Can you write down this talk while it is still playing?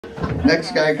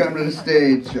Next guy come to the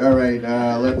stage. All right,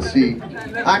 let's see.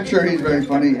 I'm sure he's very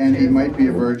funny, and he might be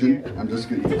a virgin. I'm just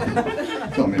going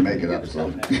to tell me to make it up, so.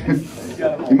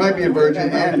 He might be a virgin,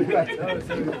 and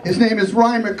his name is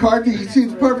Ryan McCarty. He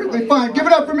seems perfectly fine. Give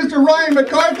it up for Mr. Ryan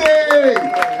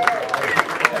McCarty!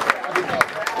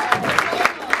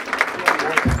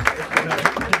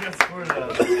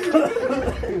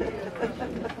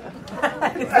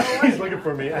 He's looking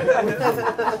for me.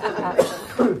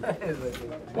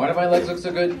 Why do my legs look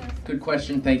so good? Good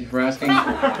question. Thank you for asking.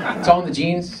 It's all in the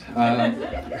genes.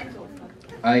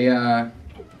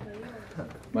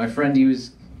 My friend, he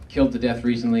was killed to death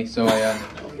recently, so I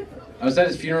was at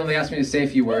his funeral. They asked me to say a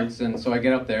few words, and so I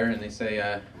get up there and they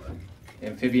say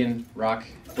amphibian, rock,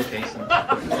 bookcase.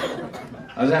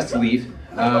 I was asked to leave.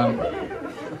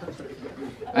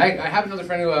 I have another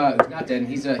friend who's not dead, and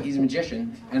he's a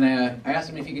magician, and I asked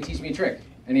him if he could teach me a trick,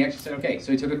 and he actually said okay.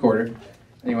 So he took a quarter, and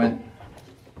he went,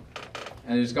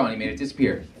 and it was gone. He made it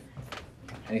disappear,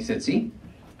 and he said, "See?"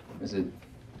 I said,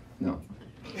 "No."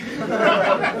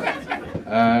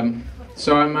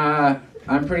 So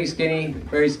I'm pretty skinny,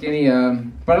 very skinny,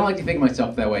 but I don't like to think of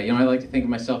myself that way. You know, I like to think of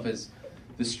myself as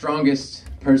the strongest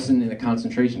person in a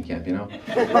concentration camp. You know.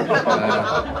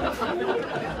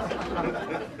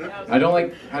 I don't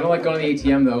like going to the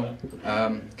ATM though,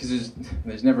 because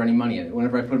there's never any money in it.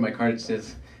 Whenever I put in my card, it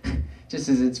says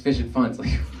it's efficient funds.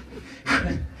 Like,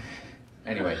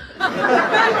 anyway.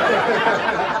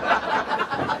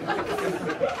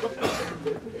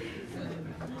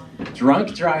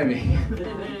 Drunk driving.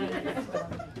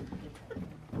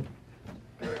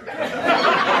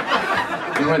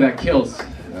 Boy, that kills. All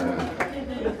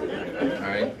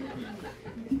right.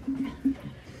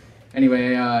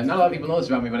 Anyway, not a lot of people know this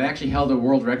about me, but I actually held a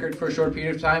world record for a short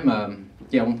period of time.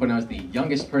 At one point I was the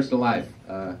youngest person alive.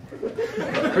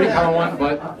 Pretty common one,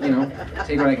 but, you know,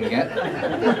 take what I can get.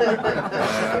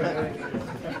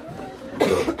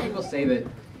 People say that,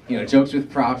 you know, jokes with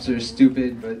props are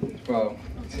stupid, but, well,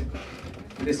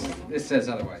 this says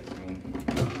otherwise. I mean,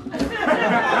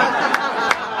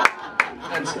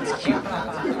 it's cute.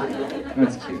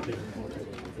 That's cute.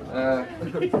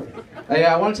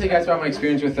 I want to tell you guys about my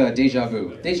experience with deja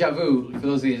vu. Deja vu, for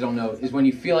those of you who don't know, is when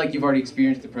you feel like you've already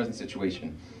experienced the present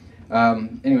situation.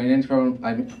 Anyway,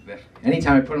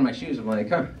 anytime I put on my shoes, I'm like,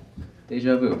 huh,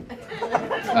 deja vu.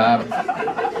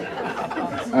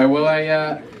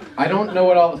 I don't know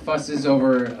what all the fuss is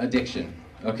over addiction,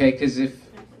 okay? Because if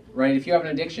you have an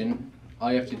addiction,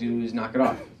 all you have to do is knock it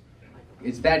off.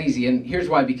 It's that easy, and here's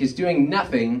why, because doing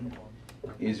nothing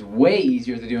is way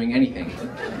easier than doing anything,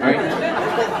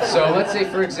 right? So let's say,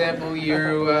 for example,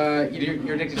 you're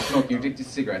addicted to smoking, you're addicted to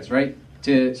cigarettes, right?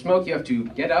 To smoke, you have to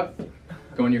get up,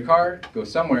 go in your car, go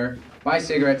somewhere, buy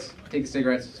cigarettes, take the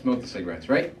cigarettes, smoke the cigarettes,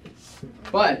 right?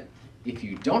 But if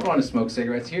you don't want to smoke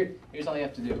cigarettes, here's all you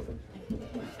have to do.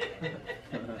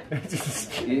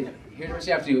 Here's what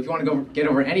you have to do. If you want to get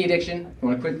over any addiction, if you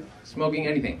want to quit smoking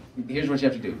anything, here's what you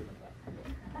have to do.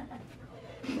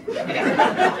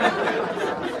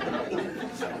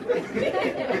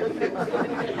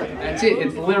 That's it.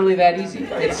 It's literally that easy.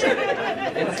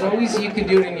 It's so easy you can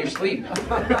do it in your sleep.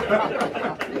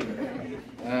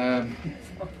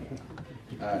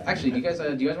 Actually, do you guys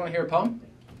want to hear a poem?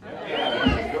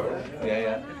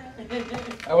 Yeah.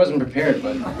 I wasn't prepared,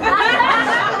 but.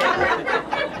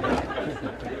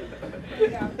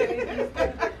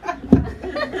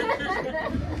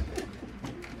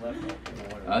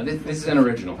 This is an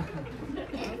original.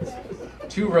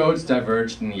 Two roads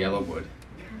diverged in the yellow wood,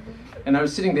 and I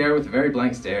was sitting there with a very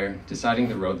blank stare, deciding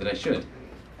the road that I should,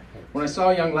 when I saw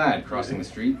a young lad crossing the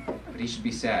street, but he should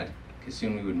be sad, because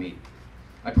soon we would meet.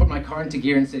 I put my car into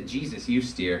gear and said, "Jesus, you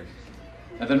steer."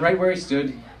 And then right where he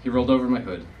stood, he rolled over my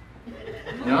hood,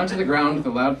 and onto the ground with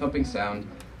a loud thumping sound,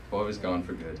 the boy was gone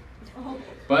for good.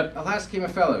 But alas came a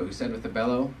fellow who said with a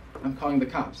bellow, "I'm calling the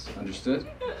cops, understood?"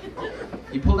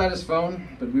 He pulled out his phone,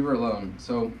 but we were alone,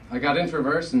 so I got into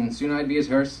reverse, and soon I'd be his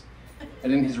hearse.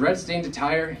 And in his red-stained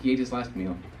attire, he ate his last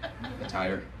meal. A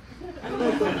tire.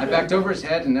 I backed over his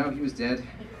head, and now he was dead.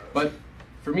 But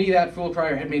for me, that fool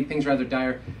crier had made things rather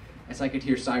dire, as I could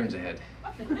hear sirens ahead.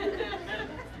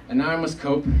 And now I must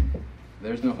cope,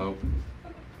 there's no hope,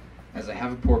 as I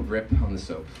have a poor grip on the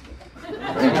soap.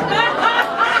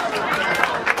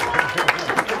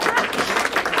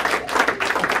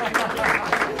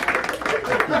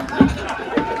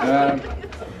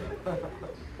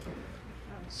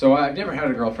 So I've never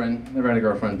had a girlfriend,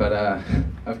 but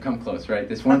I've come close, right?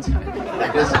 This one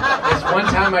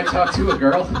time I talked to a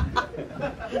girl.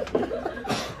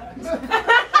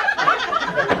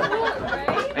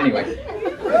 Anyway.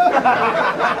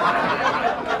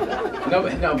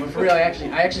 but for real, I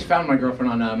actually found my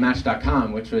girlfriend on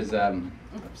Match.com, which was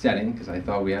upsetting because I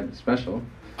thought we had a special.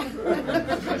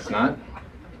 That's not.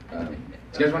 Do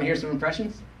you guys want to hear some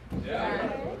impressions?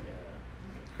 Yeah.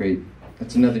 Great.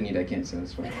 That's another need I can't say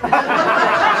this one.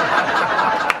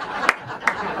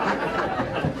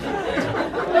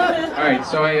 All right,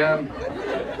 so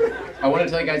I want to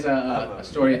tell you guys a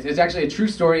story. It's actually a true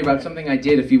story about something I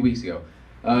did a few weeks ago.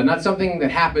 Not something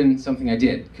that happened, something I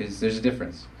did, because there's a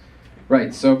difference.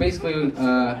 Right, so basically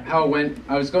how it went,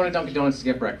 I was going to Dunkin' Donuts to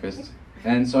get breakfast.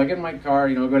 And so I get in my car,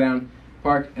 go down,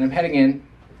 park, and I'm heading in,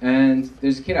 and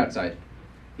there's a kid outside.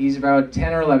 He's about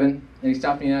 10 or 11, and he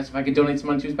stopped me and asked if I could donate some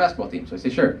money to his basketball team. So I say,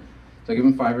 sure. So I give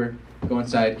him $5, go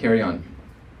inside, carry on.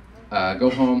 Go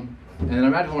home, and then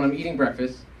I'm at home and I'm eating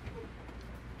breakfast,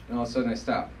 and all of a sudden I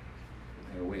stop.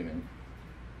 I go, wait a minute.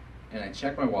 And I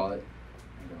check my wallet,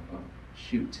 I go, oh,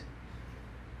 shoot.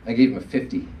 I gave him a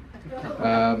 50.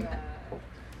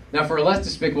 Now for a less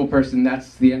despicable person,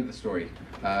 that's the end of the story.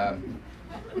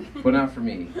 But not for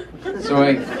me. So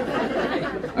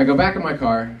I go back in my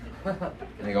car,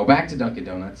 and I go back to Dunkin'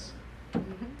 Donuts,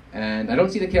 and I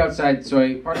don't see the kid outside, so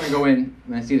I park and I go in,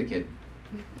 and I see the kid.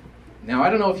 Now,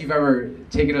 I don't know if you've ever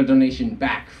taken a donation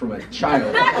back from a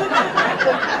child,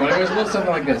 but it was a little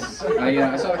something like this.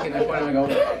 I saw the kid, and I pointed and I go,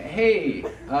 hey,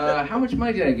 how much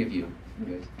money did I give you? He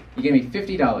goes, you gave me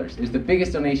 $50. It was the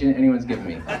biggest donation anyone's given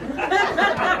me.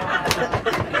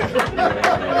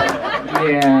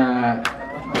 Yeah,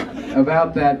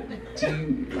 about that,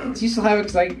 do you still have it?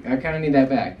 Because I kind of need that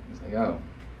back. It's like, oh,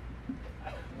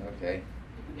 okay.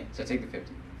 So I take the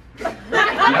 50.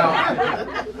 Now,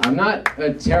 I'm not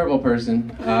a terrible person,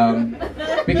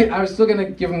 because I was still going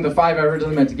to give him the 5 I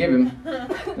originally meant to give him,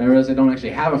 and I realized I don't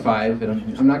actually have a 5,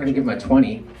 and I'm not going to give him a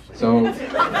 20, so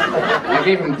I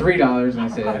gave him $3, and I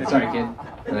said, sorry kid,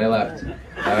 and I left.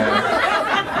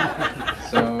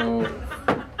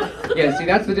 Yeah, see,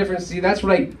 that's the difference. See, that's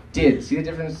what I did. See the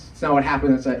difference? It's not what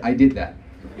happened, it's I did that.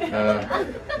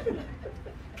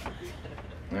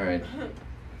 All right.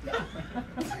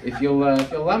 If you'll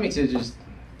allow me to just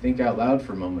think out loud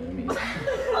for a moment, I mean.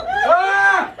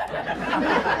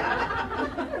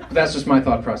 But that's just my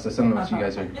thought process. I don't know what you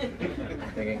guys are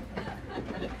thinking.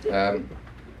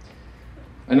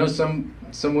 I know some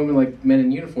women like men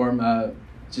in uniform.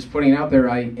 Just putting it out there,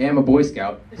 I am a Boy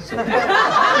Scout. So, okay,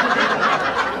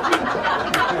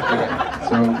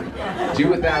 so do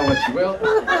with that what you will.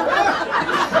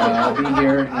 I'll be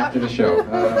here after the show.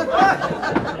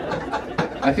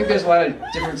 I think there's a lot of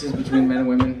differences between men and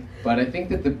women, but I think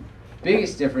that the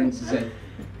biggest difference is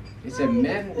that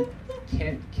men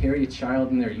can't carry a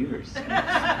child in their uterus.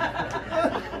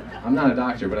 I'm not a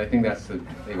doctor, but I think that's the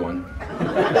big one.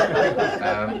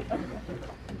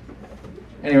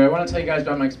 Anyway, I want to tell you guys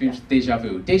about my experience with deja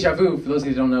vu. Deja vu, for those of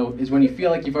you who don't know, is when you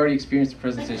feel like you've already experienced the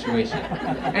present situation.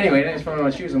 Anyway, I just put on my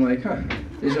shoes, I'm like, huh,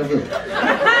 deja vu.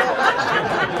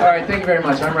 All right, thank you very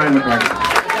much. I'm Ryan McCarty.